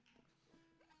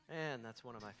And that's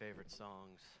one of my favorite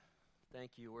songs.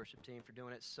 Thank you, worship team, for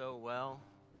doing it so well.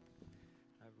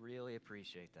 I really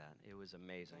appreciate that. It was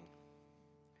amazing.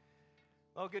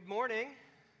 Well, good morning.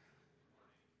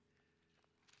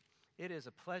 It is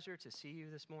a pleasure to see you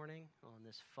this morning on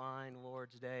this fine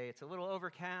Lord's Day. It's a little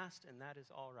overcast, and that is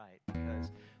all right,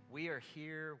 because we are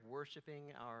here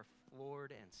worshiping our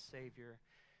Lord and Savior.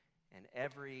 And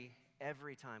every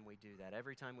time we do that,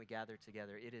 every time we gather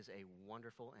together, it is a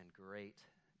wonderful and great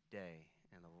day,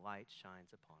 and the light shines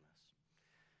upon us.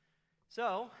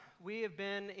 So, we have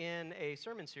been in a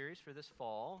sermon series for this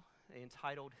fall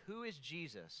entitled, Who is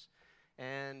Jesus?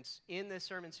 And in this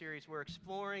sermon series, we're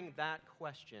exploring that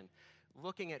question,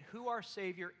 looking at who our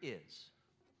Savior is.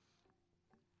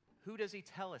 Who does he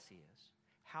tell us he is?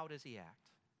 How does he act?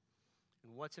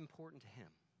 And what's important to him?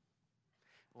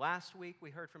 Last week,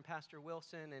 we heard from Pastor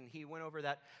Wilson, and he went over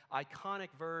that iconic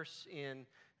verse in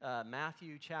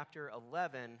Matthew chapter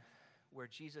 11, where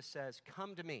Jesus says,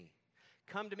 Come to me,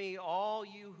 all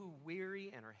you who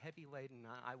weary and are heavy laden,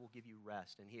 I will give you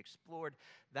rest. And he explored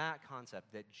that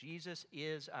concept, that Jesus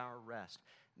is our rest.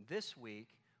 This week,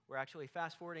 we're actually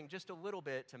fast-forwarding just a little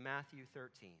bit to Matthew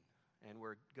 13, and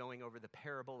we're going over the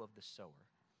parable of the sower.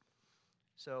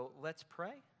 So let's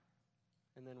pray,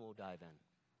 and then we'll dive in.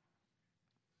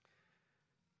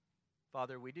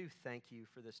 Father, we do thank you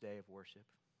for this day of worship.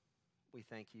 We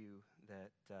thank you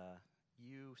that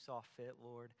you saw fit,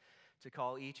 Lord, to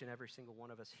call each and every single one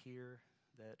of us here,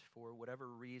 that for whatever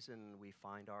reason we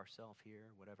find ourselves here,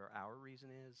 whatever our reason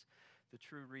is, the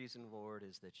true reason, Lord,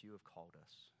 is that you have called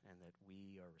us and that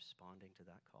we are responding to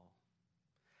that call.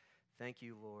 Thank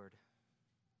you, Lord.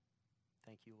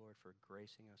 Thank you, Lord, for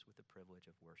gracing us with the privilege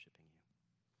of worshiping you.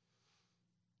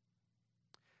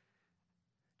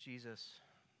 Jesus,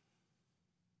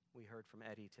 we heard from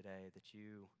Eddie today that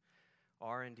you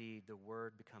are indeed the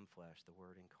Word become flesh, the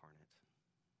Word incarnate.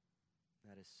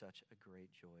 That is such a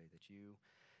great joy that you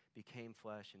became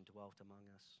flesh and dwelt among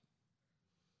us.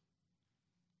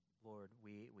 Lord,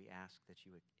 we ask that you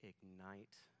would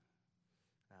ignite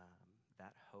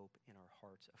that hope in our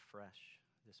hearts afresh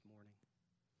this morning.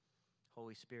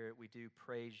 Holy Spirit, we do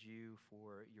praise you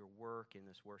for your work in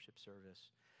this worship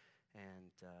service.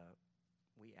 And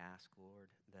we ask, Lord,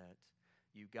 that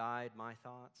you guide my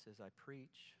thoughts as I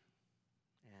preach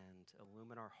and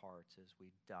illumine our hearts as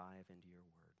we dive into your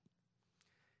word.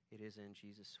 It is in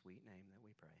Jesus' sweet name that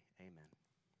we pray. Amen.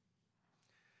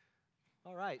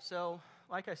 All right, so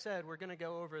like I said, we're going to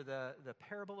go over the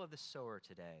parable of the sower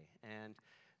today. And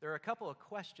there are a couple of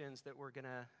questions that we're going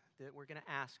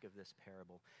to ask of this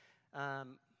parable.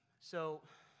 So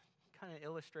kind of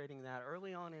illustrating that,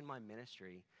 early on in my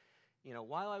ministry,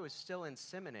 while I was still in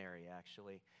seminary,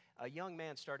 actually, a young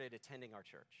man started attending our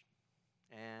church.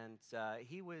 And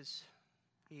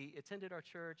he attended our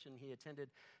church, and he attended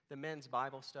the men's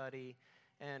Bible study.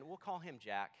 And we'll call him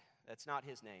Jack. That's not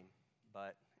his name,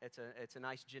 but it's a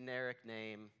nice generic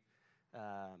name.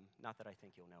 Not that I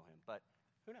think you'll know him, but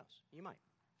who knows? You might.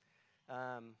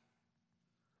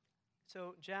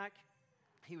 So Jack,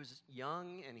 he was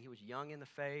young, and he was young in the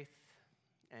faith.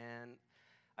 And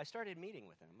I started meeting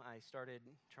with him. I started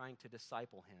trying to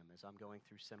disciple him as I'm going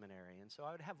through seminary. And so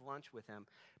I would have lunch with him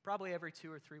probably every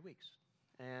 2 or 3 weeks.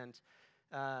 And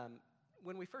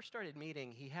when we first started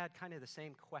meeting, he had kind of the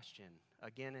same question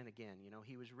again and again.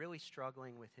 He was really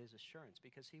struggling with his assurance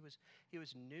because he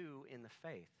was new in the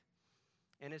faith.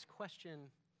 And his question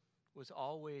was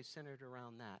always centered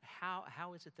around that.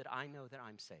 How is it that I know that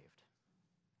I'm saved?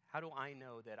 How do I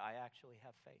know that I actually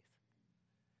have faith?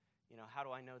 How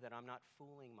do I know that I'm not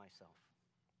fooling myself?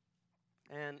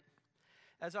 And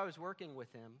as I was working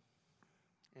with him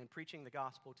and preaching the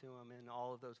gospel to him in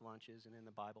all of those lunches and in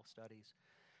the Bible studies,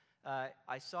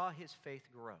 I saw his faith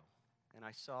grow. And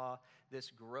I saw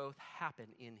this growth happen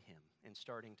in him and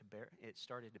it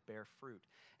started to bear fruit.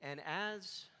 And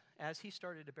as he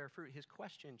started to bear fruit, his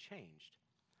question changed.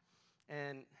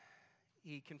 And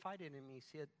he confided in me,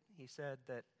 he said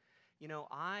that,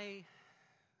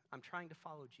 I'm trying to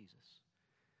follow Jesus.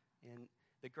 And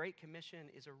the Great Commission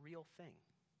is a real thing.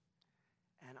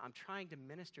 And I'm trying to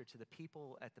minister to the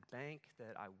people at the bank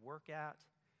that I work at.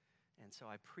 And so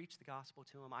I preach the gospel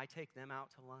to them. I take them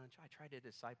out to lunch. I try to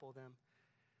disciple them.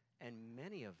 And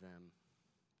many of them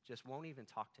just won't even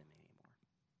talk to me anymore.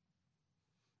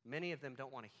 Many of them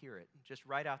don't want to hear it. Just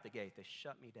right out the gate, they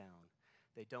shut me down.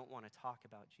 They don't want to talk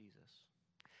about Jesus.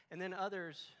 And then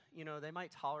others, they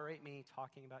might tolerate me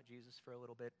talking about Jesus for a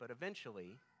little bit, but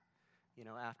eventually,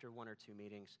 after 1 or 2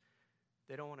 meetings,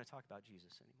 they don't want to talk about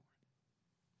Jesus anymore.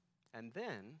 And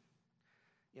then,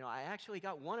 I actually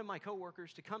got one of my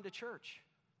coworkers to come to church,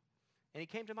 and he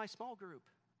came to my small group,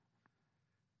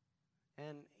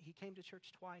 And he came to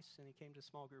church twice, and he came to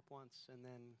small group once, and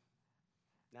then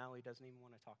now he doesn't even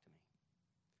want to talk to me.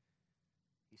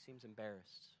 He seems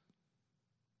embarrassed,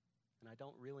 and I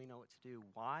don't really know what to do.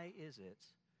 Why is it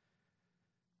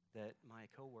that my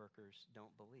coworkers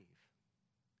don't believe?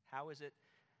 How is it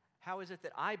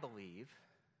that I believe,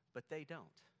 but they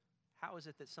don't? How is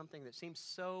it that something that seems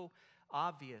so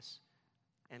obvious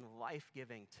and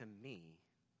life-giving to me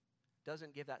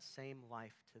doesn't give that same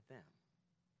life to them?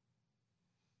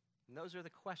 And those are the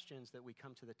questions that we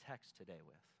come to the text today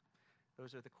with.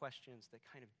 Those are the questions that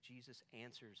kind of Jesus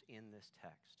answers in this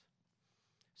text.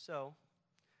 So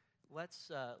let's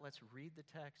read the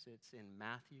text. It's in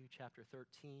Matthew chapter 13,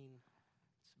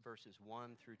 it's verses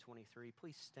 1 through 23.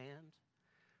 Please stand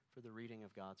for the reading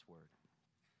of God's word.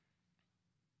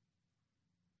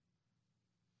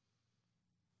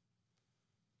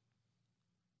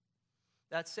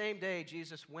 That same day,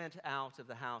 Jesus went out of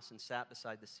the house and sat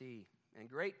beside the sea, and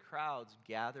great crowds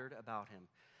gathered about him,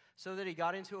 so that he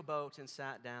got into a boat and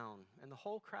sat down, and the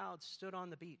whole crowd stood on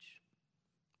the beach.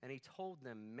 And he told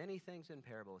them many things in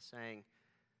parables, saying,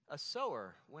 "A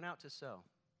sower went out to sow,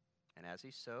 and as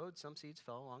he sowed, some seeds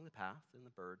fell along the path, and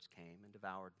the birds came and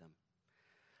devoured them.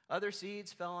 Other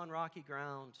seeds fell on rocky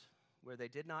ground, where they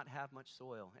did not have much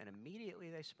soil, and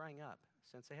immediately they sprang up,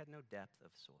 since they had no depth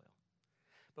of soil.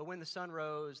 But when the sun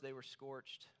rose, they were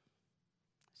scorched.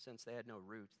 Since they had no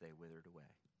root, they withered away.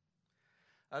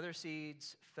 Other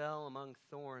seeds fell among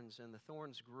thorns, and the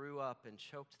thorns grew up and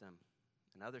choked them.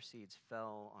 And other seeds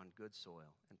fell on good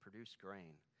soil and produced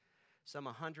grain, some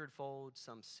 100-fold,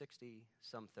 some 60,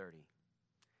 some 30.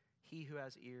 He who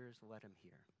has ears, let him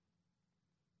hear."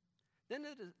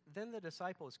 Then the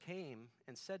disciples came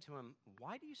and said to him,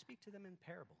 "Why do you speak to them in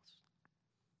parables?"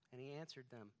 And he answered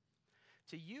them,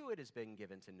 "To you it has been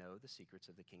given to know the secrets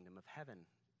of the kingdom of heaven,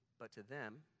 but to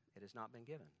them it has not been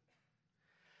given.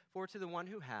 For to the one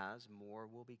who has, more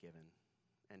will be given,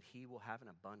 and he will have an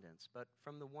abundance. But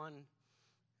from the one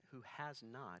who has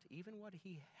not, even what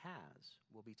he has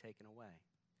will be taken away.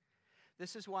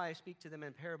 This is why I speak to them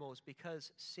in parables,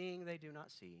 because seeing they do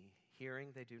not see,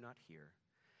 hearing they do not hear,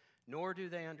 nor do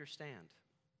they understand.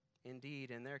 Indeed,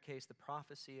 in their case, the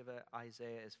prophecy of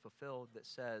Isaiah is fulfilled that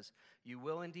says, 'You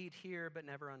will indeed hear, but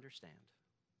never understand.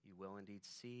 You will indeed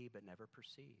see, but never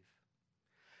perceive.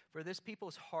 For this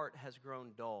people's heart has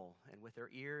grown dull, and with their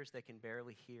ears they can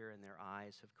barely hear, and their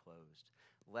eyes have closed,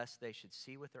 lest they should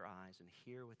see with their eyes and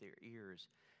hear with their ears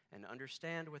and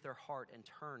understand with their heart and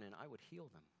turn, and I would heal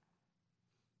them.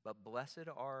 But blessed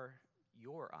are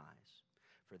your eyes,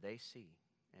 for they see,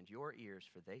 and your ears,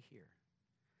 for they hear.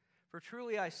 For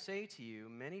truly I say to you,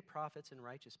 many prophets and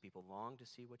righteous people longed to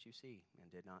see what you see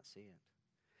and did not see it,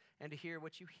 and to hear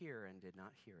what you hear and did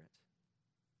not hear it.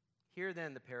 Hear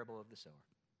then the parable of the sower.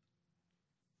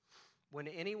 When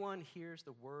anyone hears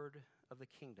the word of the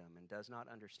kingdom and does not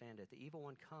understand it, the evil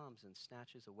one comes and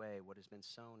snatches away what has been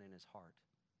sown in his heart.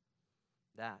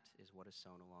 That is what is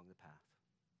sown along the path.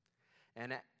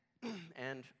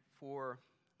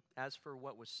 As for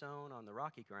what was sown on the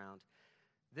rocky ground,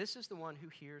 this is the one who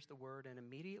hears the word and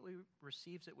immediately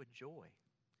receives it with joy.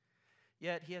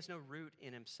 Yet he has no root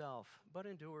in himself, but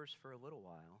endures for a little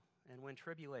while. And when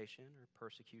tribulation or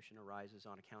persecution arises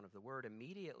on account of the word,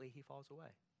 immediately he falls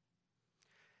away.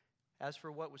 As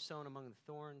for what was sown among the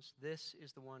thorns, this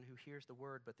is the one who hears the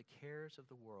word, but the cares of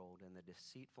the world and the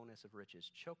deceitfulness of riches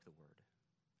choke the word,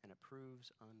 and it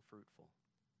proves unfruitful.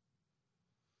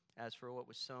 As for what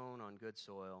was sown on good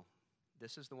soil,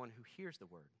 this is the one who hears the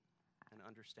word and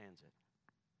understands it.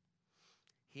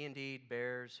 He indeed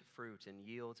bears fruit and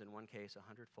yields in one case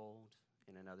 100-fold,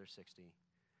 in another 60,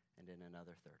 and in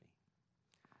another 30.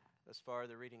 Thus far,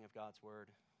 the reading of God's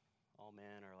word. All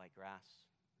men are like grass,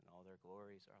 and all their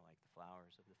glories are like the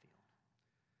flowers of the field.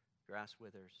 Grass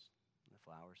withers, and the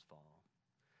flowers fall,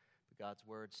 but God's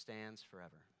word stands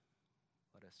forever.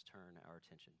 Let us turn our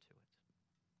attention to it.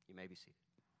 You may be seated.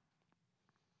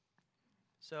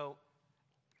 So,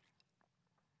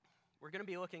 we're going to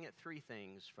be looking at three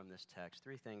things from this text,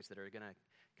 three things that are going to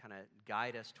kind of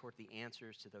guide us toward the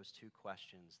answers to those two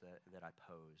questions that I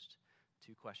posed,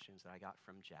 two questions that I got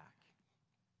from Jack.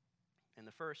 And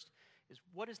the first is,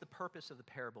 what is the purpose of the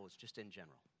parables just in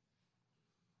general?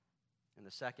 And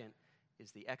the second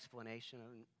is the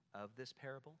explanation of this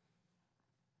parable.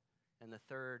 And the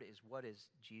third is, what is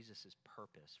Jesus'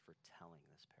 purpose for telling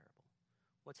this parable?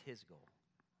 What's his goal?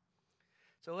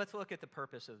 So let's look at the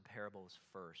purpose of the parables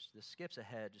first. This skips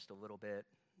ahead just a little bit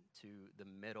to the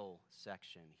middle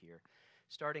section here.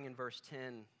 Starting in verse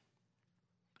 10,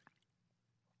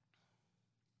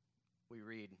 we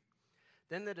read,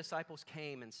 "Then the disciples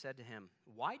came and said to him,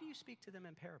 'Why do you speak to them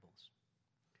in parables?'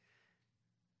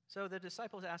 So the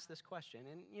disciples asked this question,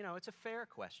 and, it's a fair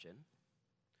question,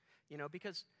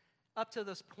 because up to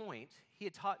this point, he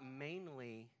had taught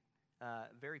mainly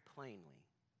very plainly.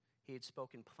 He had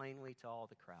spoken plainly to all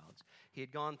the crowds. He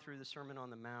had gone through the Sermon on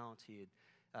the Mount. He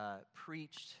had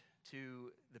preached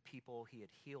to the people. He had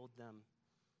healed them.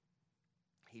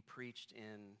 He preached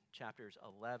in chapters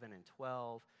 11 and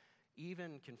 12.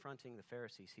 Even confronting the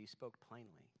Pharisees, he spoke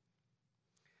plainly.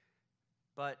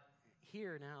 But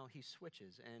here now he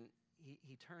switches and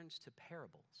he turns to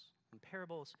parables. And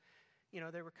parables,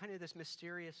 they were kind of this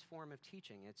mysterious form of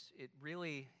teaching. It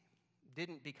really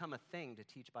didn't become a thing to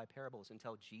teach by parables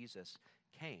until Jesus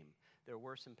came. There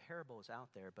were some parables out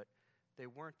there, but they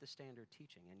weren't the standard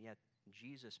teaching, and yet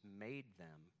Jesus made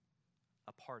them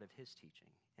a part of his teaching.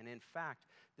 And in fact,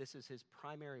 this is his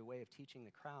primary way of teaching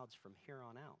the crowds from here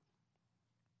on out.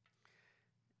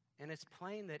 And it's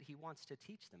plain that he wants to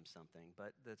teach them something,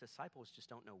 but the disciples just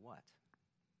don't know what.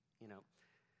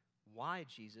 Why,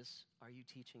 Jesus, are you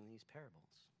teaching these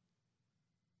parables?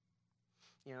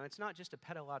 It's not just a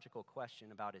pedagogical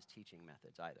question about his teaching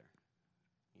methods either.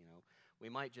 We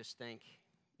might just think,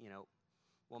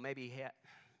 well, maybe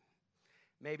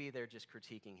they're just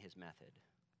critiquing his method.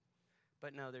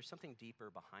 But no, there's something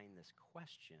deeper behind this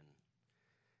question.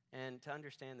 And to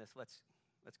understand this, let's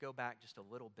go back just a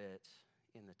little bit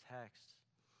in the text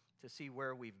to see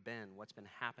where we've been, what's been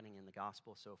happening in the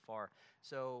gospel so far.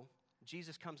 So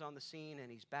Jesus comes on the scene and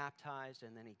he's baptized,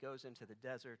 and then he goes into the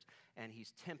desert and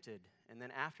he's tempted. And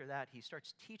then after that, he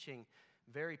starts teaching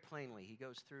very plainly. He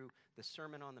goes through the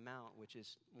Sermon on the Mount, which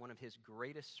is one of his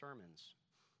greatest sermons,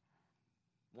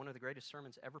 one of the greatest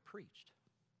sermons ever preached.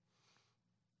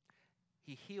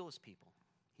 He heals people.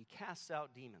 He casts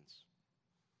out demons.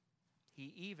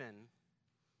 He even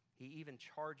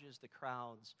charges the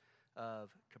crowds of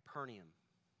Capernaum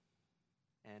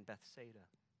and Bethsaida.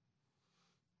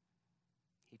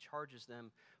 He charges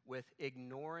them with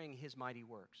ignoring his mighty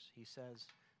works. He says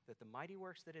that the mighty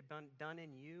works that had been done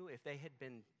in you, if they had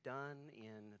been done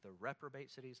in the reprobate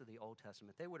cities of the Old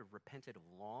Testament, they would have repented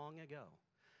long ago.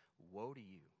 Woe to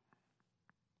you.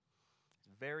 It's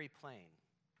very plain.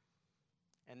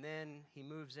 And then we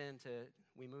move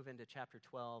into chapter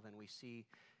 12, and we see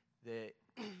that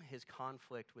his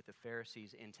conflict with the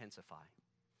Pharisees intensify.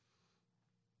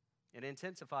 It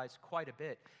intensifies quite a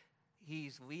bit.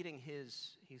 He's leading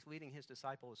his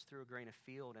disciples through a grain of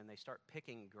field, and they start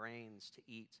picking grains to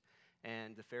eat.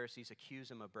 And the Pharisees accuse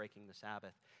him of breaking the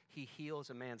Sabbath. He heals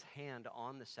a man's hand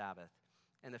on the Sabbath,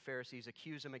 and the Pharisees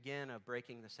accuse him again of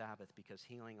breaking the Sabbath because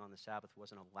healing on the Sabbath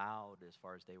wasn't allowed as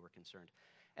far as they were concerned.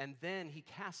 And then he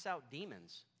casts out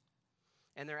demons,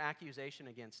 and their accusation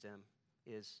against him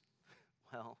is,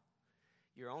 well,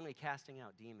 you're only casting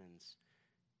out demons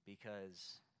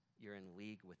because you're in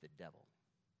league with the devil.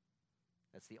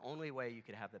 That's the only way you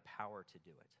could have the power to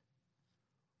do it.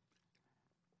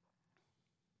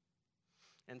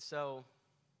 And so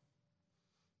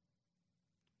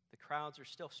the crowds are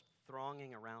still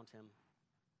thronging around him.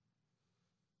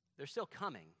 They're still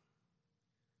coming.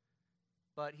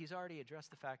 But he's already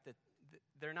addressed the fact that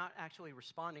they're not actually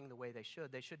responding the way they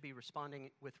should. They should be responding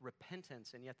with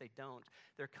repentance, and yet they don't.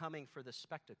 They're coming for the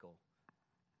spectacle,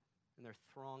 and they're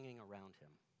thronging around him.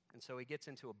 And so he gets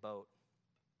into a boat,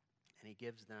 and he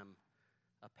gives them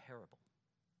a parable,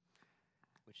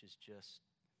 which is just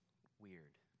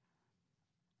weird.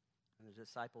 And the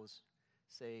disciples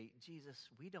say, Jesus,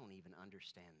 we don't even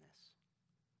understand this.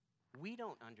 We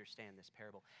don't understand this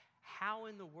parable. How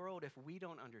in the world, if we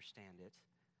don't understand it,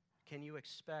 can you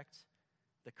expect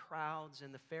the crowds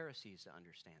and the Pharisees to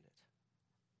understand it?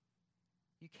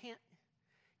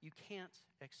 You can't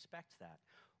expect that.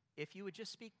 If you would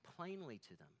just speak plainly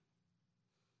to them,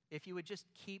 if you would just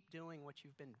keep doing what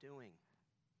you've been doing,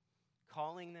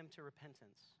 calling them to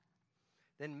repentance,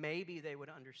 then maybe they would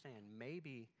understand.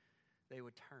 Maybe they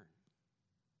would turn.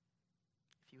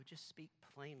 If you would just speak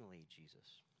plainly,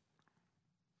 Jesus,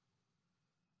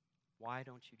 why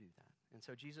don't you do that? And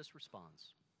so Jesus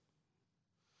responds.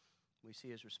 We see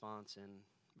his response in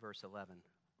verse 11.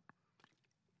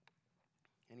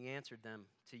 And he answered them,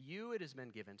 to you it has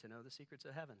been given to know the secrets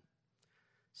of heaven,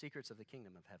 secrets of the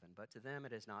kingdom of heaven, but to them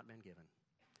it has not been given.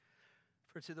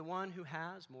 For to the one who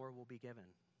has, more will be given,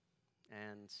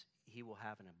 and he will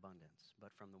have an abundance.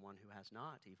 But from the one who has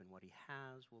not, even what he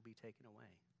has will be taken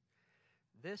away.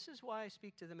 This is why I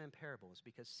speak to them in parables,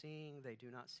 because seeing they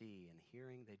do not see, and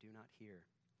hearing they do not hear,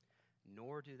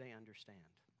 nor do they understand.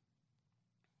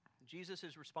 Jesus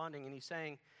is responding, and he's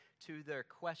saying to their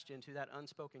question, to that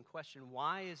unspoken question,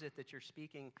 why is it that you're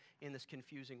speaking in this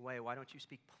confusing way? Why don't you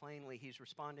speak plainly? He's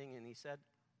responding, and he said,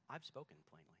 I've spoken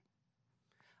plainly.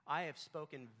 I have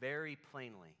spoken very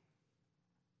plainly,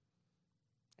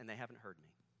 and they haven't heard me.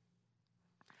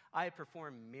 I have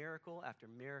performed miracle after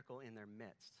miracle in their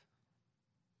midst,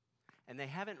 and they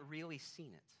haven't really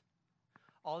seen it.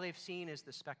 All they've seen is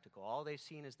the spectacle. All they've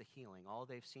seen is the healing. All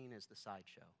they've seen is the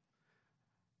sideshow.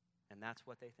 And that's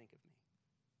what they think of me.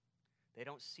 They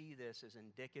don't see this as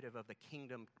indicative of the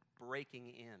kingdom breaking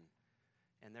in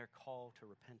and their call to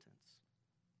repentance.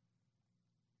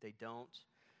 They don't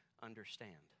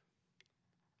understand.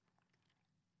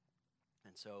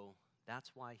 And so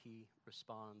that's why he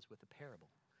responds with a parable,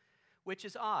 which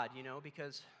is odd,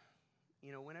 because,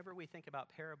 whenever we think about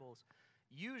parables,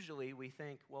 usually we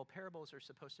think, well, parables are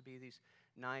supposed to be these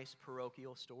nice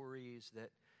parochial stories that,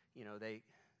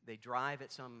 they drive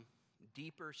at some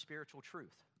deeper spiritual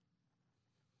truth.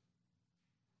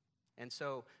 And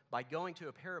so by going to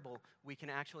a parable, we can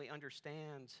actually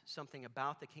understand something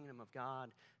about the kingdom of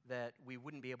God that we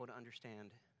wouldn't be able to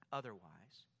understand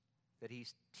otherwise, that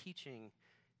he's teaching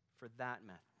for that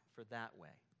method, for that way,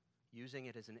 using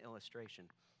it as an illustration.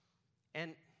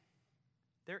 And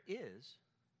there is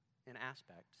an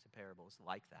aspect to parables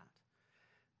like that,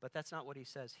 but that's not what he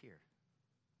says here.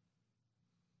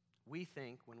 We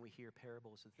think when we hear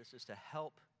parables that this is to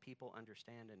help people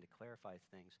understand and to clarify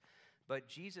things. But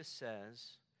Jesus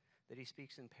says that he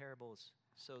speaks in parables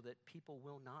so that people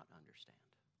will not understand.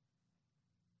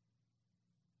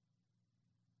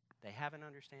 They haven't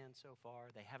understood so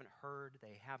far. They haven't heard.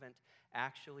 They haven't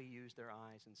actually used their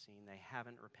eyes and seen. They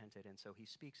haven't repented. And so he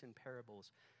speaks in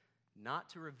parables not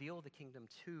to reveal the kingdom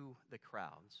to the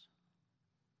crowds,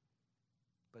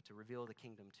 but to reveal the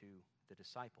kingdom to the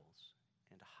disciples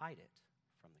and to hide it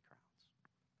from the crowds.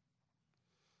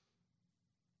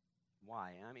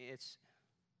 Why? I mean,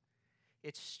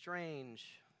 it's strange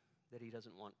that he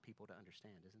doesn't want people to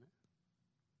understand, isn't it?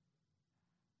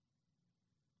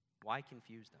 Why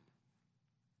confuse them?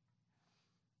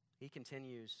 He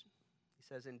continues, he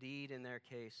says, indeed, in their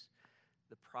case,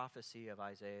 the prophecy of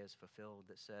Isaiah is fulfilled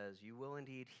that says, you will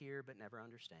indeed hear but never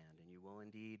understand, and you will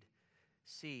indeed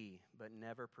see but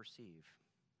never perceive.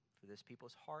 For this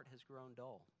people's heart has grown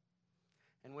dull,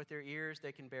 and with their ears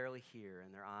they can barely hear,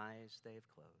 and their eyes they have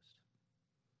closed,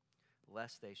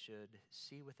 lest they should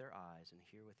see with their eyes and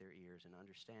hear with their ears and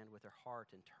understand with their heart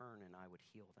and turn, and I would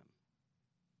heal them.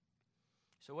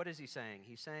 So what is he saying?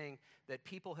 He's saying that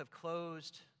people have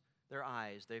closed their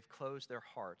eyes, they've closed their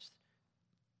hearts,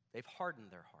 they've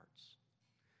hardened their hearts.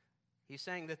 He's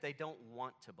saying that they don't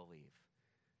want to believe.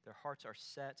 Their hearts are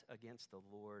set against the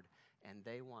Lord, and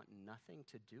they want nothing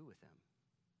to do with him.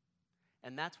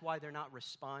 And that's why they're not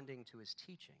responding to his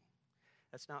teaching.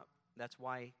 That's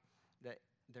why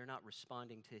they're not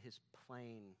responding to his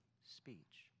plain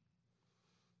speech.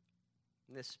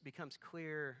 And this becomes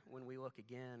clear when we look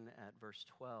again at verse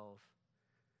 12,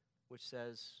 which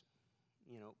says,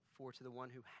 for to the one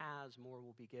who has, more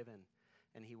will be given,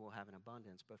 and he will have an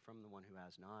abundance. But from the one who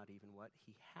has not, even what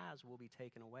he has will be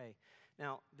taken away.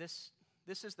 Now, this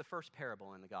is the first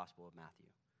parable in the Gospel of Matthew.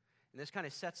 And this kind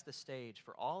of sets the stage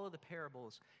for all of the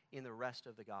parables in the rest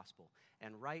of the Gospel.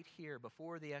 And right here,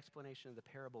 before the explanation of the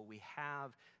parable, we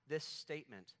have this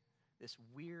statement, this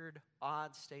weird,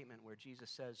 odd statement where Jesus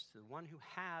says, to the one who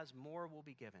has, more will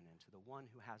be given, and to the one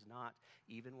who has not,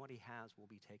 even what he has will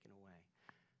be taken away.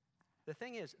 The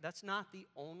thing is, that's not the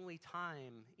only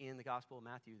time in the Gospel of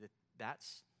Matthew that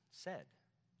that's said.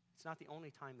 It's not the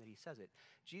only time that he says it.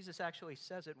 Jesus actually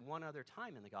says it one other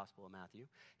time in the Gospel of Matthew.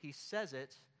 He says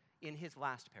it in his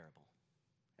last parable,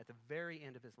 at the very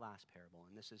end of his last parable,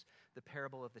 and this is the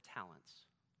parable of the talents.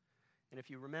 And if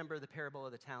you remember the parable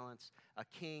of the talents, a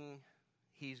king,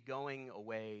 he's going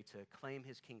away to claim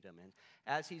his kingdom, and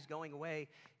as he's going away,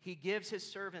 he gives his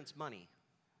servants money,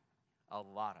 a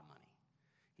lot of money.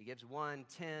 He gives one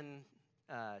 10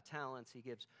 talents, he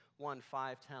gives one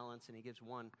 5 talents, and he gives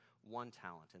one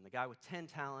talent. And the guy with 10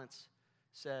 talents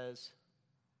says,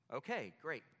 okay,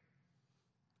 great.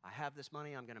 I have this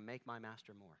money, I'm going to make my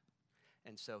master more.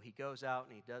 And so he goes out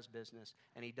and he does business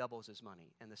and he doubles his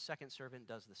money. And the second servant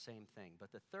does the same thing.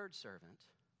 But the third servant,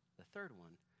 the third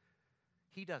one,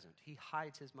 he doesn't. He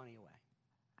hides his money away.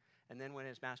 And then when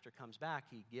his master comes back,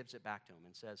 he gives it back to him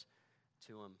and says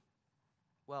to him,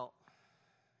 well,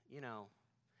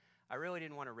 I really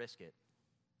didn't want to risk it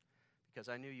because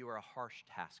I knew you were a harsh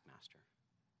taskmaster.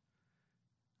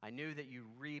 I knew that you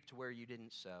reaped where you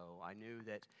didn't sow. I knew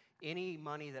that any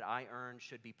money that I earned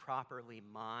should be properly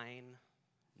mine,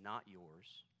 not yours,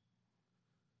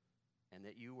 and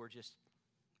that you were just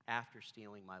after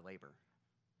stealing my labor.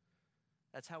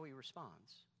 That's how he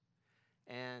responds.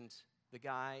 And the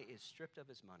guy is stripped of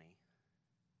his money,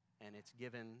 and and it's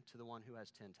given to the one who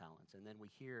has 10 talents. And then we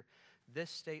hear this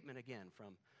statement again,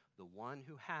 from the one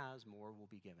who has, more will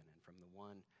be given, and from the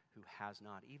one who has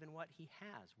not, even what he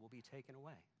has will be taken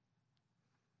away.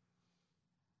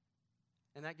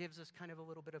 And that gives us kind of a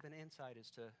little bit of an insight as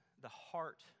to the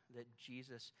heart that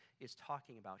Jesus is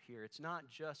talking about here. It's not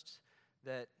just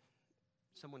that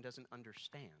someone doesn't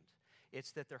understand.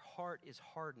 It's that their heart is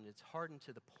hardened. It's hardened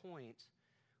to the point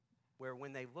where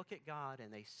when they look at God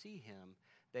and they see him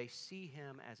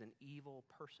as an evil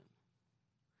person.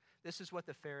 This is what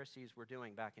the Pharisees were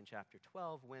doing back in chapter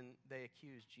 12 when they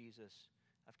accused Jesus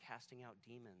of casting out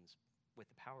demons with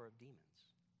the power of demons.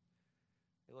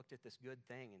 They looked at this good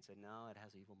thing and said, no, it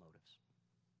has evil motives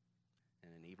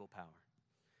and an evil power.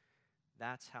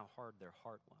 That's how hard their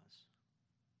heart was.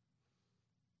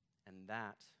 And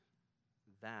that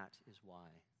is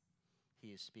why he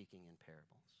is speaking in parables.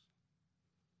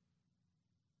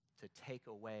 To take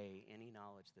away any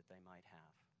knowledge that they might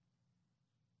have.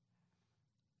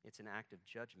 It's an act of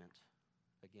judgment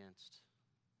against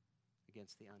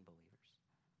the unbelievers.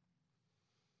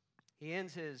 He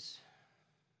ends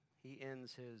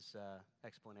his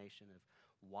explanation of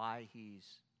why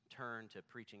he's turned to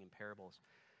preaching in parables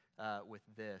with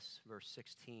this, verse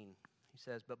 16. He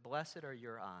says, "But blessed are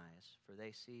your eyes, for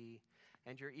they see,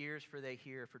 and your ears, for they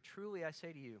hear. For truly I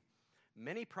say to you,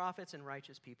 many prophets and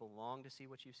righteous people longed to see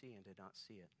what you see and did not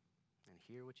see it, and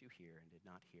hear what you hear and did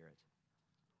not hear it."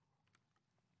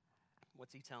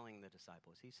 What's he telling the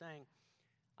disciples? He's saying,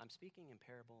 I'm speaking in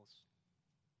parables.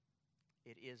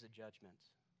 It is a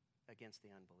judgment against the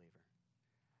unbeliever.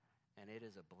 And it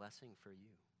is a blessing for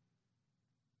you.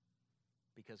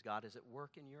 Because God is at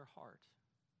work in your heart.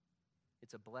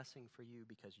 It's a blessing for you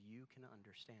because you can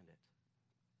understand it.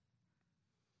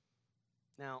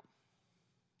 Now,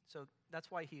 so that's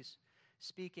why he's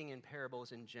speaking in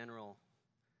parables in general.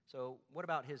 So what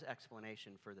about his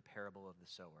explanation for the parable of the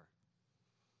sower?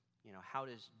 You know, how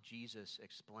does Jesus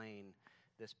explain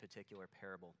this particular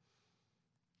parable?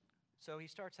 So he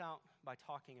starts out by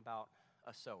talking about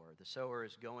a sower. The sower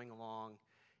is going along,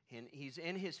 and he's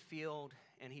in his field,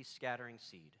 and he's scattering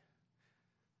seed.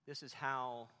 This is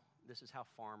how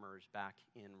farmers back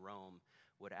in Rome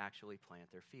would actually plant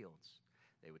their fields.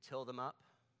 They would till them up.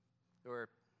 There were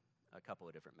a couple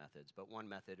of different methods, but one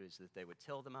method is that they would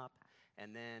till them up,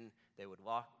 and then they would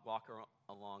walk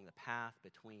along the path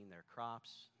between their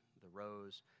crops, the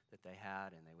rows that they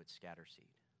had, and they would scatter seed.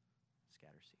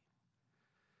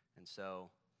 And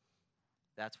so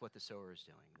that's what the sower is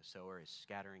doing. The sower is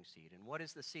scattering seed. And what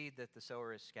is the seed that the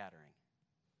sower is scattering?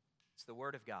 It's the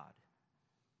word of God.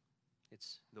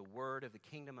 It's the word of the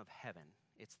kingdom of heaven.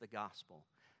 It's the gospel.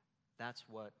 That's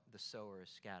what the sower is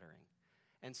scattering.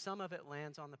 And some of it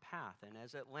lands on the path. And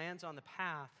as it lands on the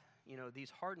path, you know,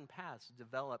 these hardened paths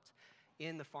developed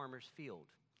in the farmer's field.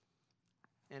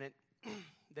 And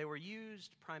they were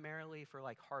used primarily for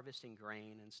like harvesting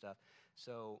grain and stuff.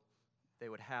 So they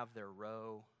would have their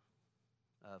row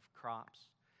of crops,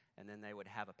 and then they would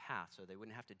have a path so they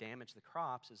wouldn't have to damage the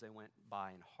crops as they went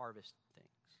by and harvest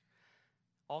things.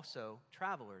 Also,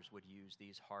 travelers would use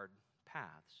these hard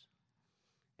paths.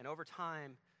 And over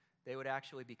time, they would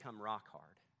actually become rock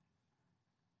hard.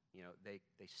 You know, they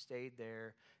stayed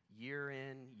there year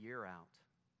in, year out.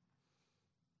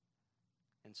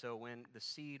 And so when the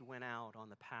seed went out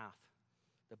on the path,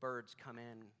 the birds come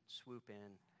in, swoop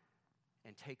in,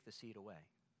 and take the seed away.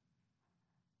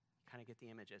 Kind of get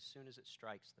the image as soon as it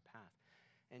strikes the path.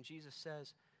 And Jesus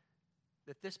says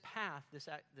that this path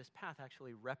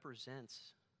actually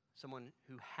represents someone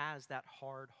who has that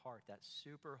hard heart, that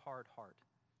super hard heart.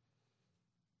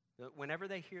 Whenever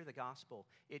they hear the gospel,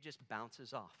 it just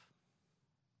bounces off.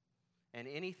 And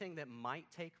anything that might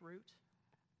take root,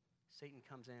 Satan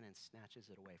comes in and snatches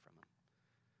it away from them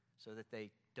so that they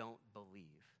don't believe.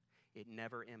 It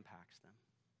never impacts them.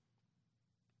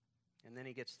 And then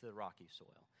he gets to the rocky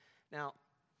soil. Now,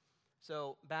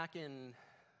 so back in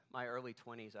my early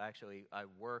 20s, I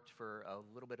worked for a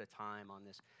little bit of time on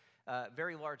this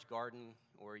very large garden,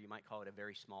 or you might call it a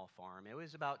very small farm. It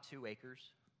was about 2 acres.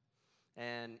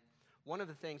 And one of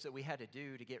the things that we had to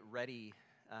do to get ready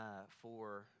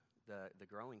for the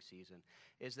growing season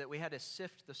is that we had to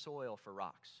sift the soil for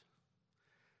rocks.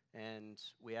 And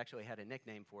we actually had a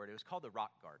nickname for it. It was called the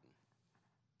rock garden.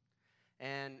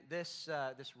 And this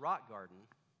rock garden,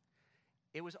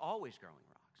 it was always growing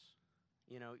rocks.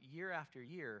 You know, year after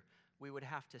year, we would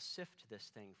have to sift this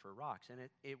thing for rocks. And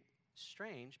it's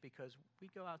strange because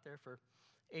we'd go out there for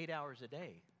 8 hours a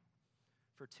day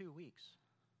for 2 weeks.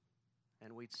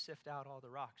 And we'd sift out all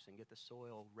the rocks and get the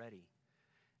soil ready.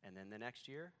 And then the next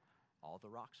year, all the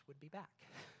rocks would be back.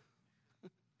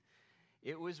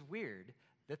 It was weird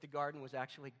that the garden was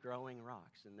actually growing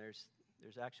rocks, and there's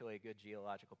actually a good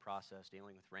geological process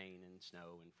dealing with rain and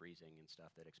snow and freezing and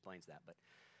stuff that explains that, but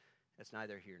that's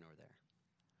neither here nor there.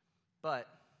 But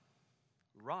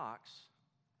rocks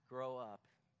grow up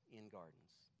in gardens.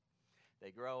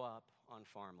 They grow up on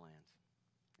farmland.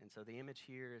 And so the image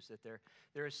here is that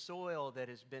there is soil that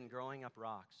has been growing up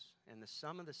rocks, and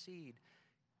some of the seed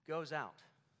goes out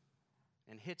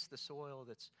and hits the soil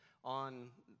that's on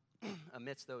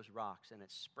amidst those rocks, and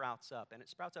it sprouts up. And it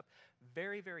sprouts up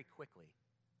very, very quickly,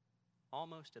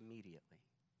 almost immediately.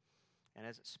 And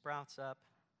as it sprouts up,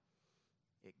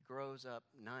 it grows up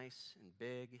nice and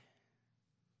big,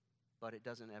 but it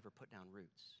doesn't ever put down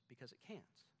roots because it can't,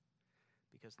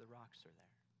 because the rocks are there.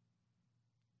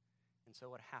 And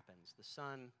so what happens? The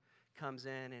sun comes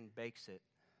in and bakes it,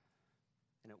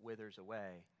 and it withers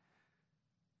away.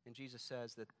 And Jesus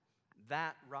says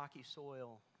that rocky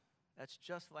soil, that's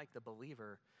just like the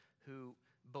believer who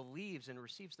believes and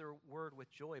receives their word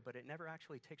with joy, but it never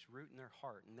actually takes root in their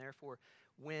heart. And therefore,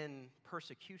 when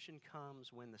persecution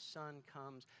comes, when the sun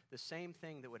comes, the same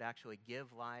thing that would actually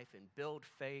give life and build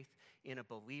faith in a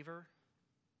believer,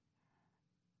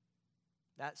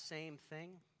 that same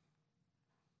thing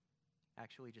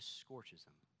actually just scorches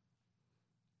them,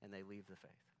 and they leave the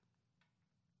faith.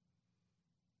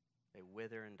 They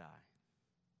wither and die.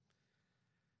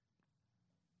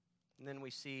 And then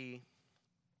we see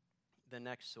the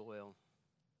next soil.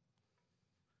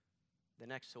 The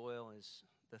next soil is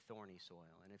the thorny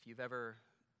soil. And if you've ever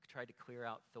tried to clear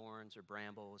out thorns or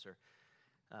brambles, or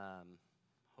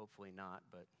hopefully not,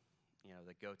 but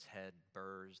the goat's head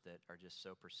burrs that are just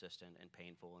so persistent and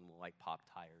painful and will like pop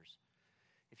tires.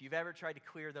 If you've ever tried to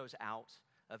clear those out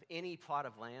of any plot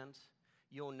of land,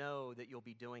 you'll know that you'll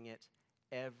be doing it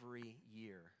every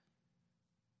year,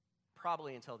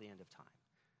 probably until the end of time,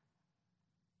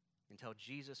 until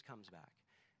Jesus comes back.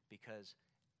 Because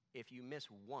if you miss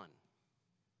one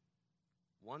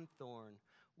thorn,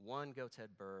 one goat's head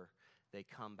burr, they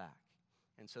come back.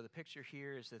 And so the picture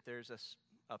here is that there's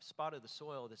a spot of the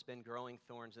soil that's been growing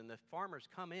thorns, and the farmer's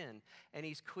come in, and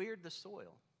he's cleared the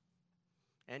soil.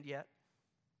 And yet,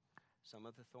 some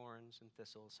of the thorns and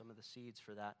thistles, some of the seeds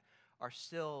for that, are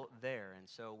still there. And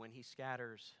so when he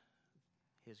scatters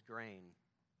his grain,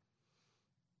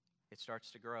 it starts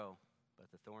to grow,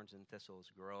 but the thorns and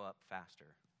thistles grow up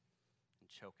faster and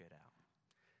choke it out.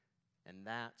 And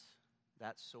that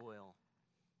soil,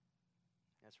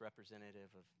 that's representative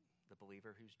of the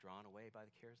believer who's drawn away by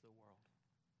the cares of the world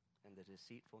and the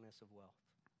deceitfulness of wealth.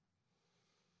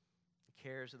 The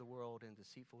cares of the world and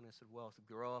deceitfulness of wealth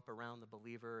grow up around the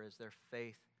believer as their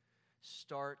faith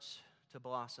starts to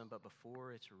blossom, but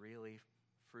before it's really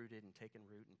fruited and taken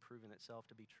root and proven itself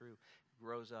to be true,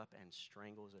 grows up and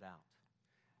strangles it out,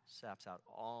 saps out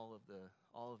all of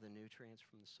the nutrients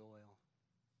from the soil,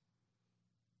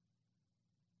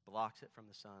 blocks it from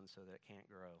the sun so that it can't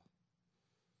grow.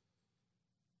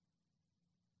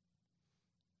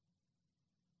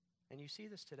 And you see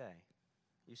this today.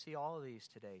 You see all of these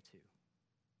today too.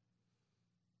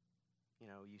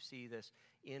 You see this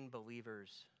in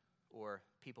believers or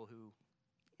people who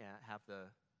have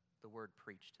the word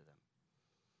preached to them.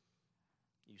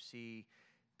 You see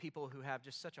people who have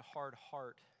just such a hard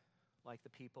heart, like the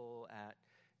people at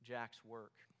Jack's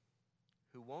work,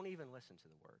 who won't even listen to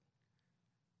the word.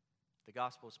 The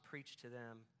gospel is preached to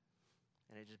them,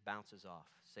 and it just bounces off.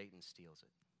 Satan steals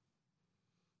it.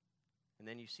 And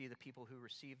then you see the people who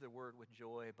receive the word with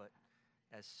joy, but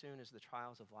as soon as the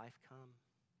trials of life come,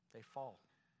 they fall.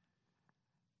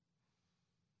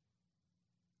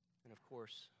 And of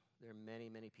course, there are many,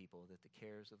 many people that the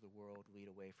cares of the world lead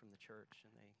away from the church,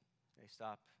 and they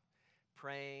stop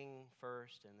praying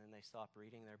first, and then they stop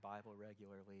reading their Bible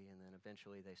regularly, and then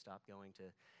eventually they stop going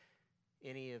to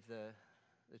any of the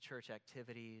church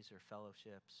activities or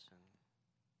fellowships. And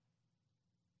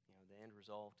the end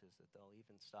result is that they'll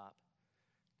even stop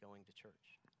going to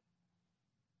church.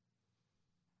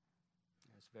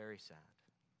 And it's very sad.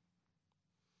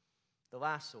 The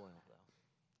last soil,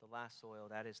 though,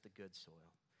 that is the good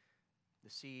soil. The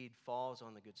seed falls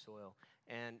on the good soil,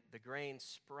 and the grain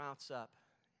sprouts up,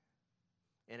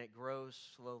 and it grows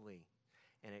slowly,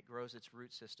 and it grows its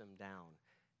root system down,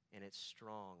 and it's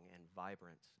strong and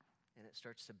vibrant, and it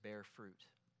starts to bear fruit.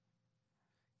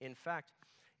 In fact,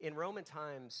 in Roman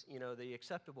times, the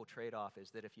acceptable trade-off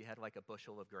is that if you had like a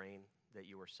bushel of grain that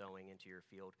you were sowing into your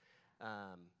field,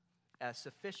 a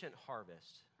sufficient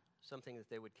harvest, something that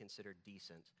they would consider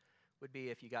decent, would be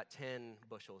if you got 10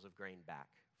 bushels of grain back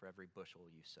for every bushel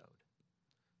you sowed.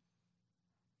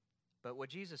 But what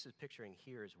Jesus is picturing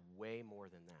here is way more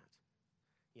than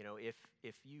that.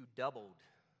 If you doubled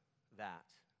that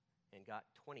and got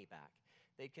 20 back,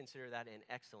 they'd consider that an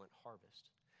excellent harvest.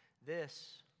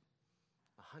 This,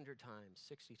 100 times,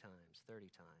 60 times, 30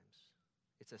 times,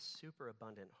 it's a super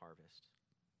abundant harvest.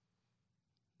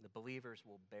 The believers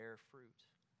will bear fruit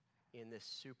in this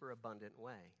super abundant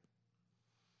way.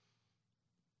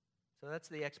 So that's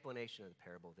the explanation of the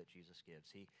parable that Jesus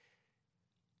gives.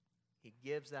 He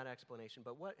gives that explanation,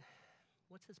 but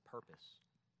what's his purpose?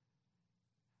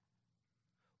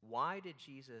 Why did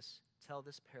Jesus tell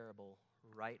this parable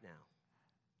right now?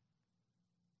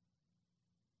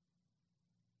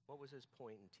 What was his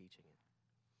point in teaching it?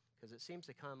 Because it seems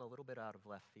to come a little bit out of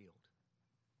left field.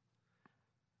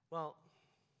 Well,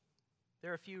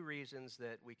 there are a few reasons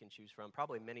that we can choose from,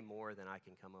 probably many more than I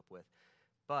can come up with.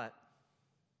 But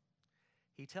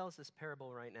he tells this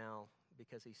parable right now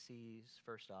because he sees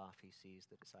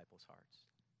the disciples' hearts.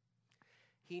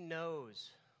 He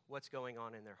knows what's going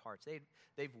on in their hearts.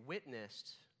 They've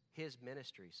witnessed his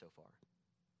ministry so far.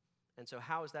 And so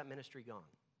how has that ministry gone?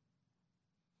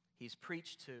 He's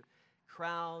preached to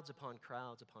crowds upon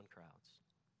crowds upon crowds.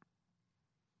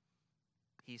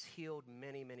 He's healed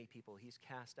many, many people. He's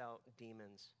cast out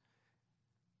demons.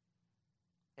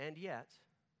 And yet,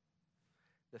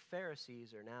 the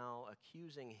Pharisees are now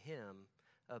accusing him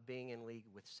of being in league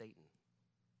with Satan.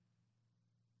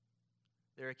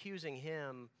 They're accusing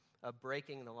him of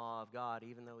breaking the law of God,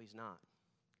 even though he's not.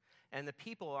 And the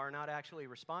people are not actually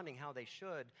responding how they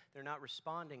should. They're not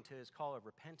responding to his call of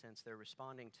repentance. They're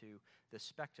responding to the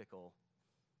spectacle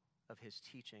of his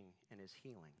teaching and his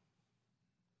healing.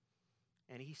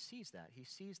 And he sees that. He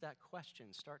sees that question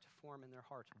start to form in their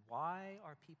hearts. Why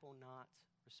are people not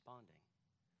responding?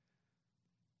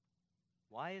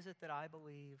 Why is it that I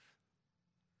believe,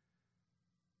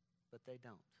 but they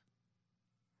don't?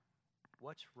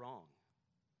 What's wrong?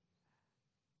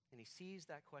 And he sees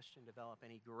that question develop,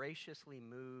 and he graciously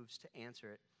moves to answer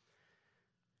it.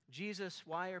 Jesus,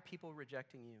 why are people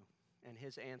rejecting you? And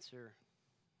his answer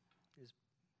is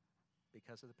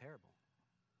because of the parable.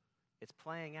 It's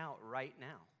playing out right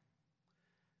now.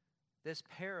 This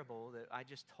parable that I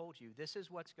just told you, this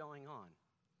is what's going on.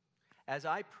 As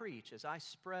I preach, as I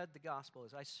spread the gospel,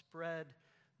 as I spread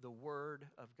the word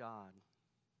of God,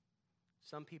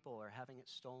 some people are having it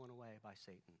stolen away by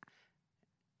Satan.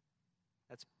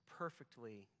 That's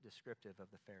perfectly descriptive of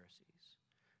the Pharisees,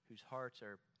 whose hearts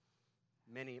are,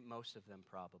 most of them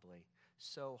probably,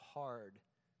 so hard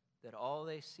that all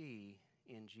they see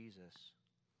in Jesus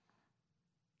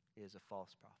is a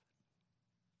false prophet.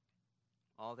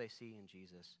 All they see in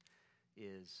Jesus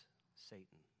is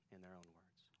Satan, in their own words.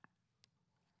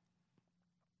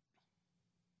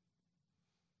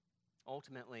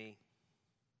 Ultimately,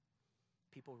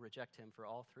 people reject him for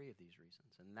all three of these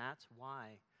reasons, and that's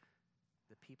why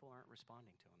the people aren't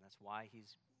responding to him. That's why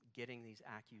he's getting these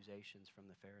accusations from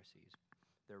the Pharisees.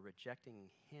 They're rejecting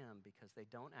him because they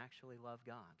don't actually love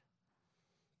God.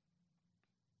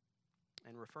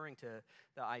 And referring to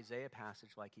the Isaiah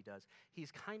passage like he does,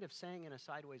 he's kind of saying in a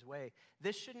sideways way,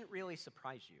 this shouldn't really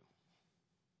surprise you.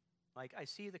 Like, I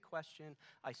see the question,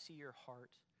 I see your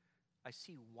heart, I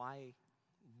see why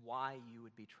you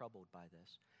would be troubled by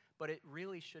this. But it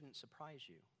really shouldn't surprise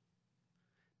you,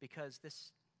 because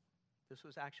this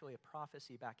was actually a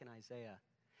prophecy back in Isaiah.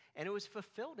 And it was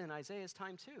fulfilled in Isaiah's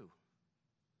time too.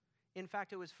 In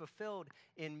fact, it was fulfilled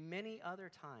in many other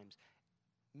times.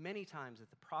 Many times that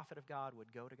the prophet of God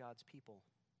would go to God's people.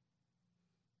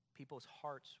 People's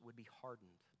hearts would be hardened,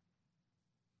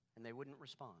 and they wouldn't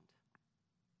respond.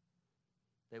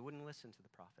 They wouldn't listen to the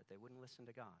prophet. They wouldn't listen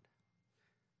to God.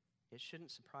 It shouldn't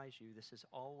surprise you. This has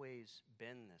always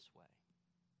been this way,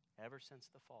 ever since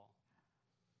the fall.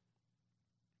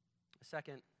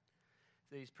 Second,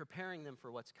 that he's preparing them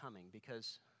for what's coming,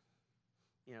 because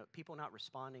people not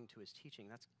responding to his teaching,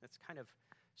 that's kind of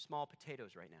small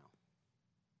potatoes right now.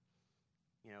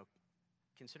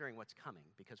 Considering what's coming,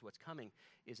 because what's coming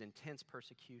is intense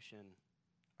persecution,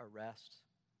 arrest,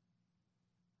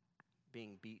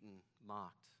 being beaten,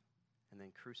 mocked, and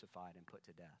then crucified and put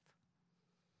to death.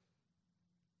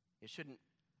 It shouldn't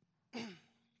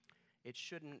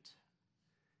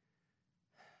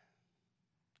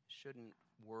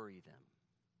worry them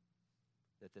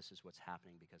that this is what's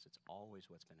happening, because it's always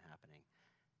what's been happening,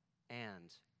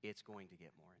 and it's going to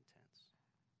get more intense.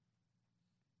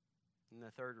 And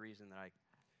the third reason that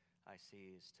I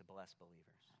see is to bless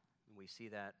believers. And we see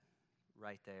that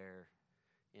right there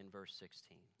in verse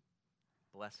 16.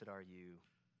 Blessed are you,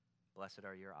 blessed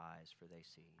are your eyes, for they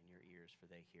see, and your ears, for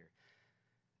they hear.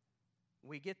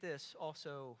 We get this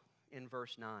also in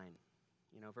verse 9,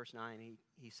 Verse 9,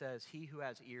 he says, "He who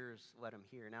has ears, let him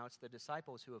hear." Now, it's the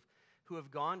disciples who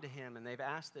have gone to him, and they've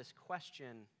asked this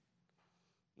question,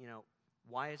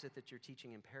 why is it that you're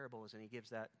teaching in parables? And he gives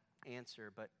that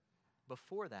answer. But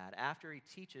before that, after he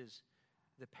teaches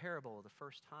the parable the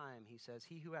first time, he says,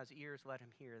 "He who has ears, let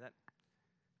him hear."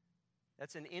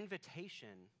 That's an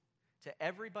invitation to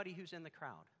everybody who's in the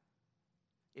crowd.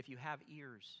 If you have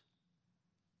ears,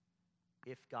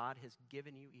 if God has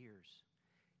given you ears,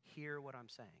 hear what I'm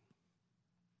saying.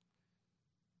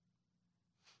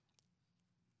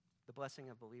 The blessing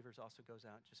of believers also goes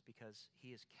out just because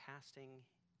he is casting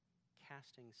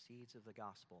seeds of the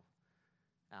gospel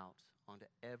out onto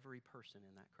every person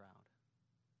in that crowd.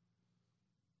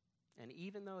 And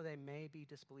even though they may be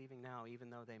disbelieving now, even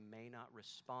though they may not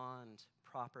respond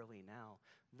properly now,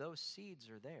 those seeds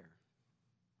are there.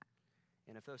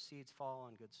 And if those seeds fall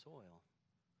on good soil,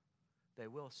 they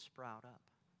will sprout up.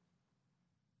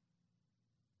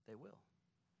 They will.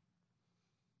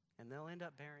 And they'll end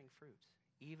up bearing fruit,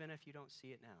 even if you don't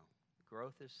see it now.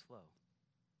 Growth is slow.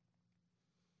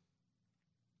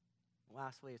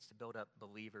 Lastly, it's to build up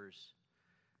believers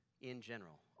in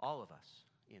general, all of us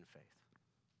in faith.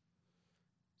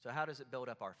 So how does it build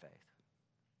up our faith?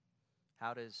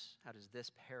 How does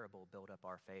this parable build up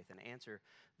our faith? And answer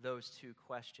those two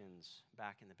questions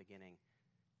back in the beginning.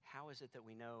 How is it that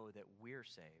we know that we're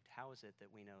saved? How is it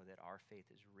that we know that our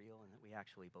faith is real and that we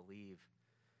actually believe?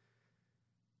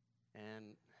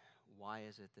 And why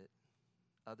is it that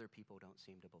other people don't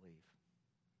seem to believe?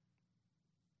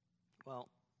 Well,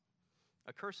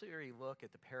 a cursory look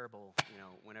at the parable,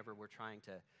 whenever we're trying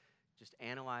to just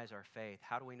analyze our faith,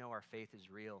 how do we know our faith is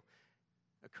real?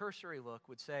 A cursory look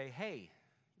would say, hey,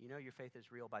 your faith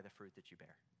is real by the fruit that you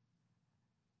bear.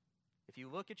 If you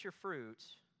look at your fruit,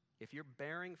 if you're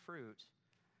bearing fruit,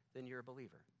 then you're a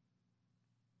believer.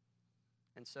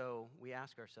 And so we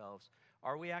ask ourselves,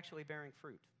 are we actually bearing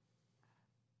fruit?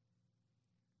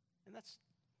 And that's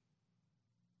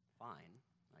fine,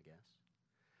 I guess.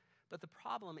 But the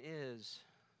problem is,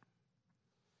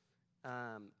 there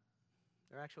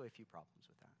are actually a few problems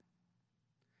with that.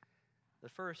 The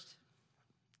first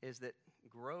is that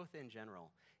growth in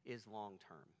general is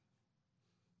long-term.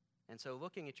 And so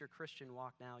looking at your Christian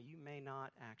walk now, you may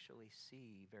not actually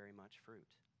see very much fruit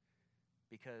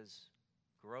because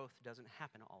growth doesn't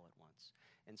happen all at once.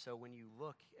 And so when you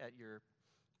look at your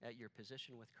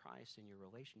position with Christ in your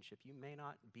relationship, you may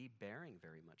not be bearing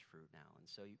very much fruit now. And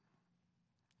so you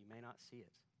may not see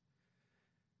it.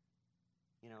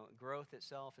 Growth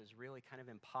itself is really kind of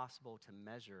impossible to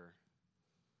measure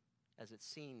as it's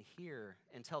seen here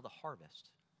until the harvest,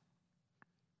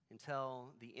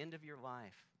 until the end of your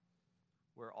life,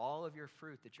 where all of your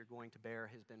fruit that you're going to bear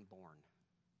has been born.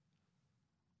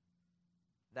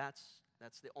 That's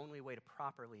the only way to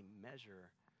properly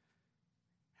measure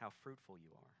how fruitful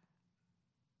you are.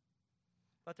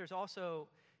 But there's also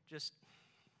just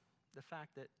the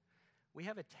fact that we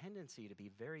have a tendency to be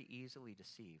very easily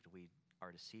deceived. We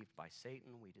are deceived by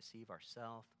Satan. We deceive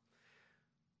ourselves.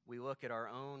 We look at our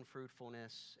own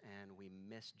fruitfulness and we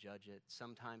misjudge it.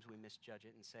 Sometimes we misjudge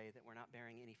it and say that we're not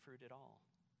bearing any fruit at all,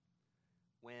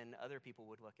 when other people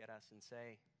would look at us and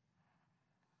say,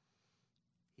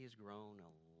 he has grown a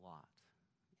lot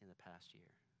in the past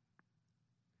year.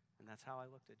 And that's how I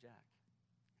looked at Jack.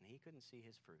 And he couldn't see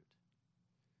his fruit.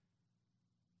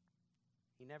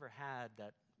 He never had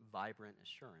that vibrant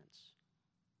assurance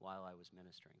while I was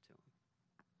ministering to him.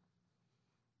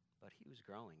 But he was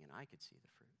growing, and I could see the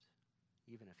fruit,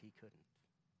 even if he couldn't.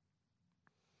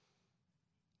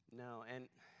 No, and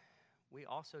we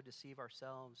also deceive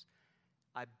ourselves.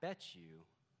 I bet you,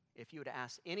 if you would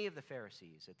ask any of the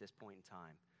Pharisees at this point in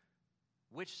time,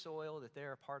 which soil that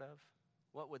they're a part of,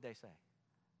 what would they say?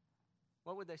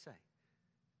 What would they say?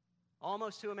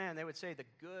 Almost to a man, they would say the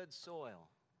good soil.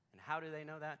 And how do they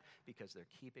know that? Because they're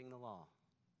keeping the law.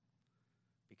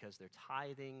 Because they're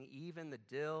tithing even the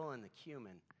dill and the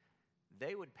cumin.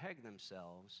 They would peg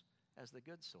themselves as the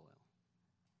good soil.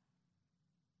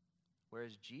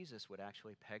 Whereas Jesus would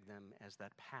actually peg them as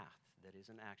that path that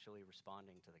isn't actually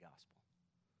responding to the gospel.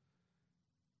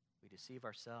 We deceive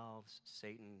ourselves.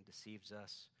 Satan deceives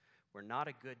us. We're not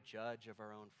a good judge of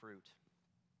our own fruit.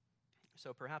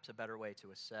 So perhaps a better way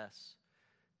to assess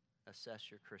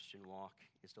your Christian walk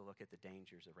is to look at the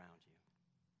dangers around you.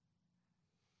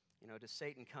 Does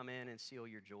Satan come in and steal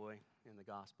your joy in the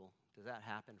gospel? Does that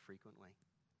happen frequently?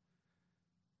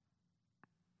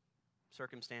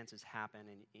 Circumstances happen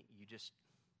and you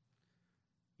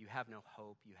have no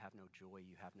hope, you have no joy,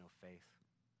 you have no faith.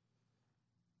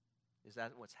 Is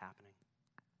that what's happening?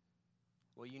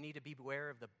 Well, you need to be beware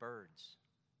of the birds.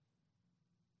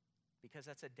 because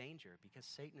that's a danger, because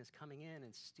Satan is coming in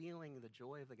and stealing the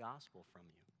joy of the gospel from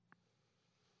you.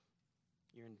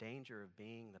 You're in danger of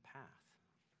being the path.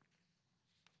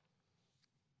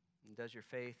 And does your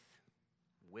faith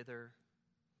wither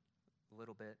a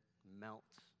little bit, melt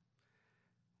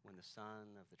when the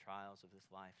sun of the trials of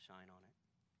this life shine on it?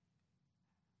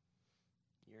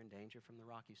 You're in danger from the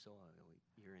rocky soil.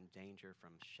 You're in danger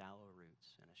from shallow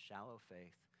roots and a shallow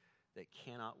faith that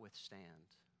cannot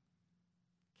withstand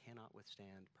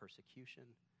persecution,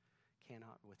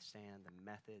 cannot withstand the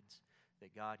methods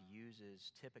that God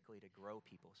uses typically to grow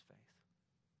people's faith.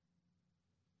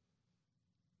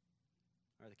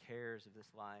 Are the cares of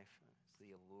this life, is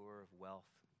the allure of wealth,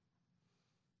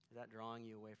 is that drawing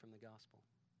you away from the gospel?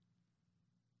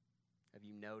 Have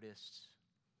you noticed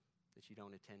that you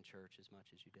don't attend church as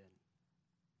much as you did?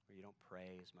 Or you don't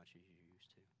pray as much as you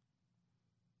used to?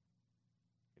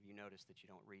 Have you noticed that you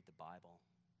don't read the Bible?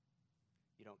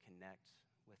 You don't connect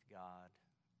with God?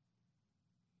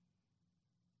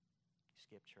 You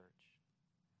skip church.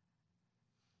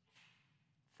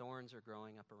 Thorns are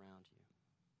growing up around you.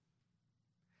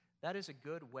 That is a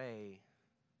good way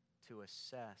to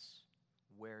assess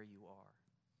where you are.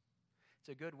 It's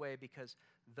a good way because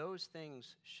those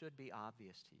things should be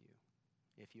obvious to you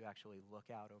if you actually look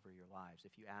out over your lives,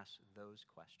 if you ask those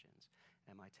questions.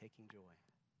 Am I taking joy?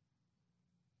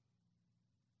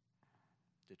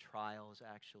 Do trials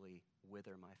actually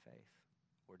wither my faith,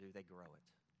 or do they grow it?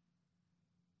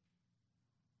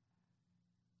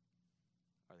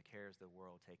 Are the cares of the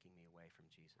world taking me away from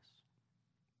Jesus?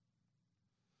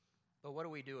 But what do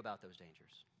we do about those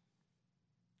dangers?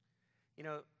 You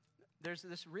know, there's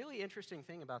this really interesting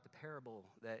thing about the parable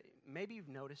that maybe you've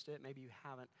noticed it, maybe you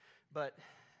haven't, but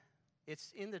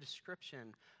it's in the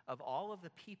description of all of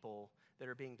the people that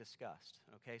are being discussed,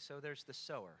 okay? So there's the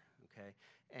sower, okay?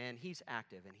 And he's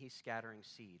active, and he's scattering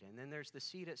seed. And then there's the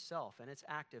seed itself, and it's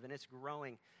active, and it's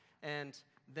growing. And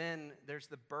then there's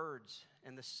the birds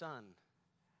and the sun.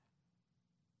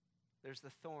 There's the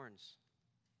thorns,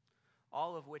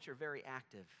 all of which are very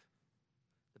active.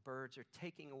 The birds are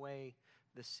taking away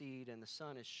the seed, and the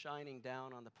sun is shining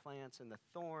down on the plants, and the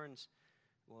thorns,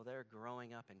 well, they're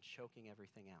growing up and choking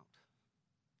everything out.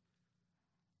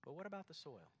 But what about the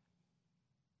soil?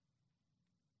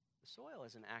 The soil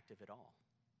isn't active at all.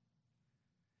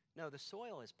 No, the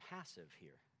soil is passive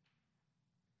here.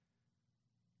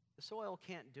 The soil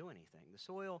can't do anything. The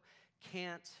soil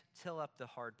can't till up the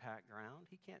hard-packed ground.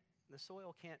 The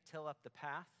soil can't till up the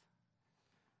path.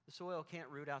 The soil can't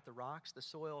root out the rocks. The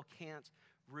soil can't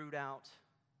root out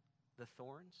the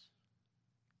thorns.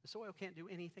 The soil can't do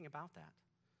anything about that.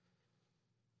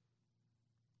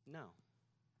 No.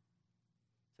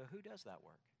 So who does that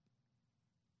work?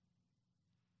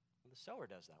 Well, the sower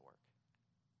does that work.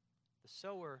 The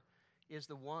sower is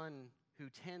the one who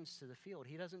tends to the field.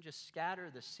 He doesn't just scatter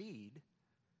the seed.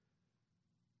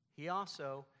 He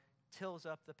also tills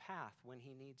up the path when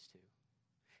he needs to.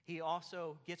 He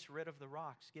also gets rid of the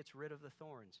rocks, gets rid of the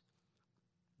thorns.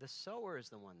 The sower is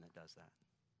the one that does that.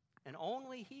 And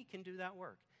only he can do that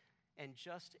work. And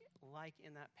just like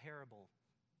in that parable,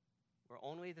 where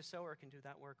only the sower can do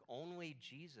that work, only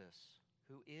Jesus,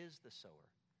 who is the sower,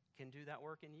 can do that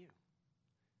work in you.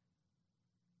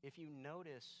 If you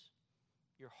notice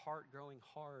your heart growing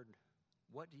hard,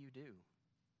 what do?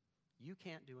 You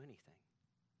can't do anything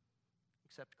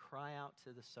except cry out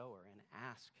to the sower and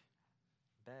ask,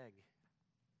 beg,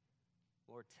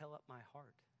 Lord, till up my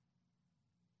heart.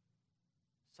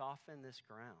 Soften this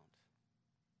ground.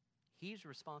 He's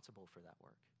responsible for that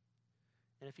work.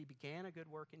 And if he began a good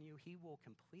work in you, he will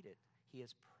complete it. He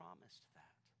has promised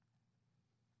that.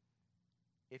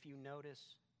 If you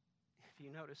notice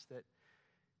that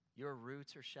your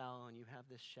roots are shallow and you have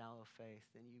this shallow faith,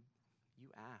 then you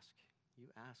ask,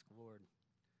 Lord,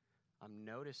 I'm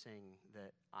noticing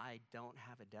that I don't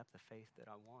have a depth of faith that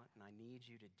I want, and I need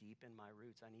you to deepen my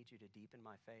roots. I need you to deepen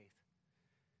my faith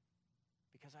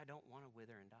because I don't want to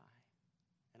wither and die.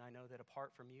 And I know that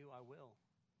apart from you, I will.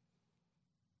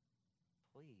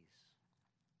 Please,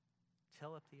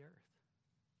 till up the earth.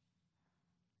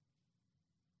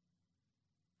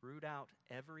 Root out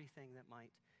everything that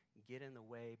might get in the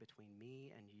way between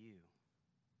me and you.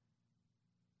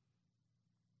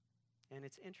 And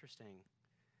it's interesting,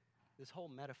 this whole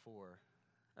metaphor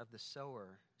of the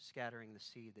sower scattering the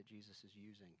seed that Jesus is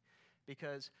using.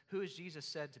 Because who is Jesus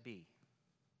said to be?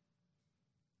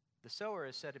 The sower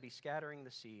is said to be scattering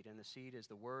the seed, and the seed is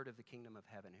the word of the kingdom of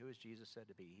heaven. Who is Jesus said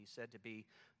to be? He's said to be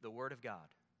the word of God.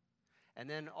 And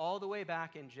then all the way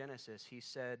back in Genesis, he's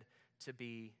said to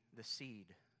be the seed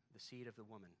of the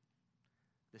woman,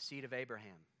 the seed of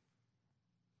Abraham.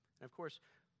 And of course,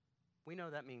 We know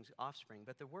that means offspring,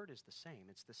 but the word is the same.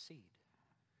 It's the seed.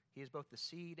 He is both the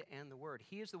seed and the word.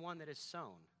 He is the one that is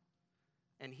sown,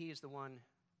 and he is the one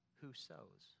who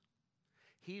sows.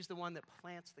 He's the one that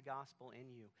plants the gospel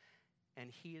in you, and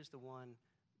he is the one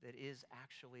that is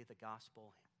actually the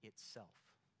gospel itself.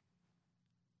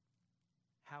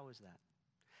 How is that?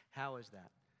 How is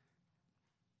that?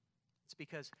 It's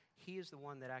because he is the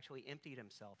one that actually emptied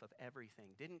himself of everything,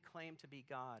 didn't claim to be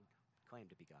God,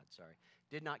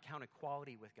 did not count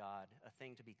equality with God a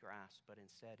thing to be grasped, but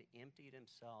instead emptied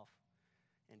himself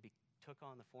and took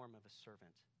on the form of a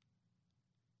servant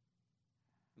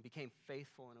and became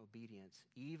faithful in obedience,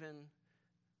 even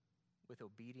with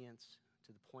obedience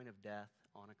to the point of death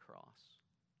on a cross.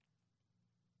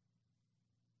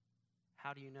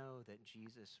 How do you know that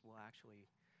Jesus will actually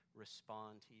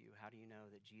respond to you? How do you know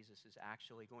that Jesus is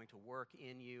actually going to work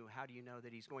in you? How do you know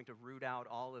that he's going to root out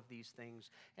all of these things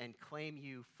and claim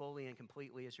you fully and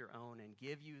completely as your own and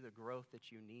give you the growth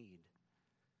that you need?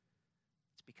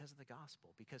 It's because of the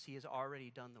gospel, because he has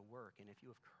already done the work. And if you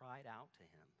have cried out to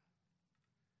him,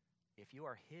 if you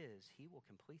are his, he will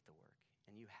complete the work,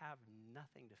 and you have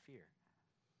nothing to fear.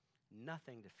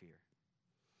 Nothing to fear.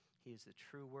 He is the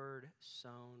true word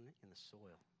sown in the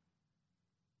soil,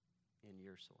 in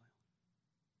your soil.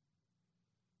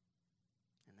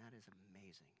 And that is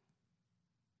amazing.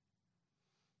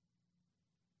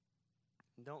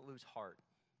 And don't lose heart.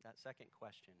 That second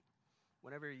question.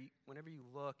 Whenever you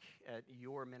look at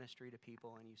your ministry to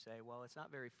people and you say, well, it's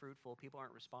not very fruitful, people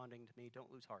aren't responding to me,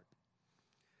 don't lose heart.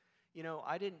 You know,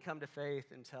 I didn't come to faith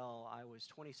until I was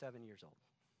 27 years old.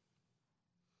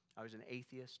 I was an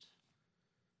atheist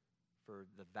for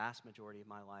the vast majority of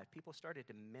my life. People started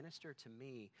to minister to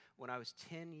me when I was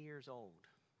 10 years old.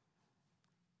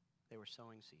 They were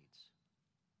sowing seeds.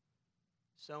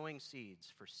 Sowing seeds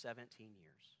for 17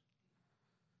 years.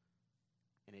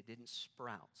 And it didn't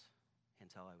sprout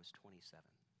until I was 27.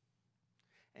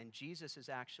 And Jesus is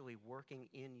actually working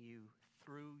in you,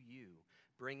 through you,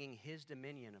 bringing his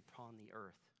dominion upon the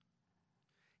earth.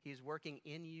 He is working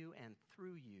in you and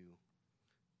through you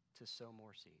to sow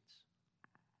more seeds.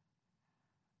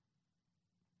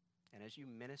 And as you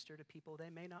minister to people, they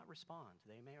may not respond.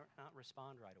 They may not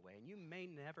respond right away, and you may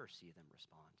never see them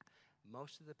respond.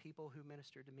 Most of the people who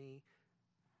minister to me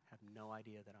have no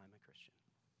idea that I'm a Christian.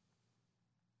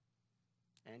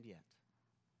 And yet,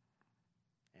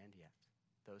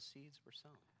 those seeds were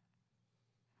sown.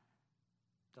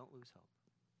 Don't lose hope.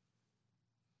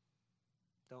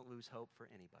 Don't lose hope for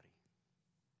anybody.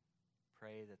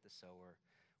 Pray that the sower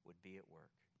would be at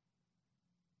work.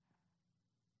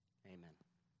 Amen.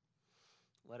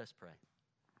 Let us pray.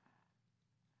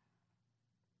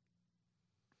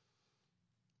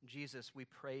 Jesus, we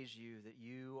praise you that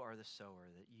you are the sower,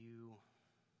 that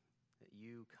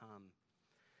you come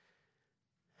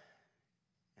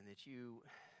and that you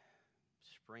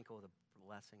sprinkle the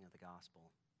blessing of the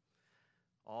gospel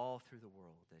all through the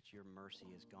world, that your mercy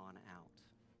has gone out.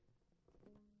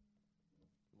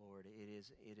 Lord,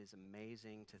 it is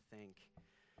amazing to think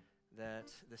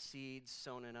that the seeds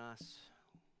sown in us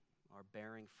are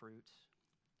bearing fruit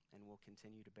and will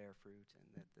continue to bear fruit, and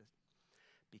that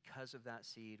because of that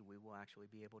seed, we will actually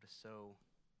be able to sow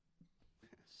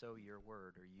your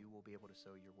word, or you will be able to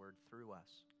sow your word through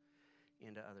us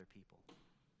into other people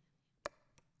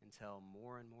until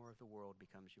more and more of the world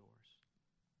becomes yours.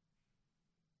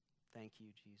 Thank you,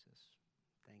 Jesus.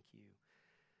 Thank you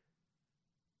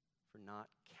for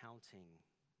not counting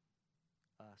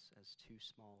us as too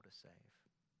small to save,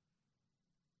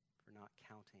 for not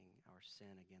counting our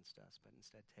sin against us, but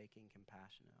instead taking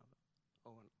compassion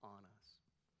on us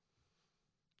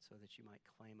so that you might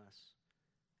claim us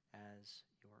as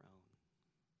your own.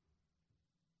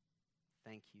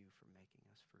 Thank you for making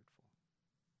us fruitful.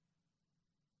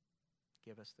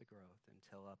 Give us the growth and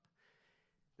till up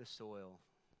the soil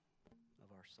of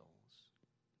our souls.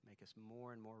 Make us more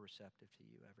and more receptive to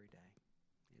you every day.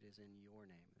 It is in your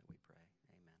name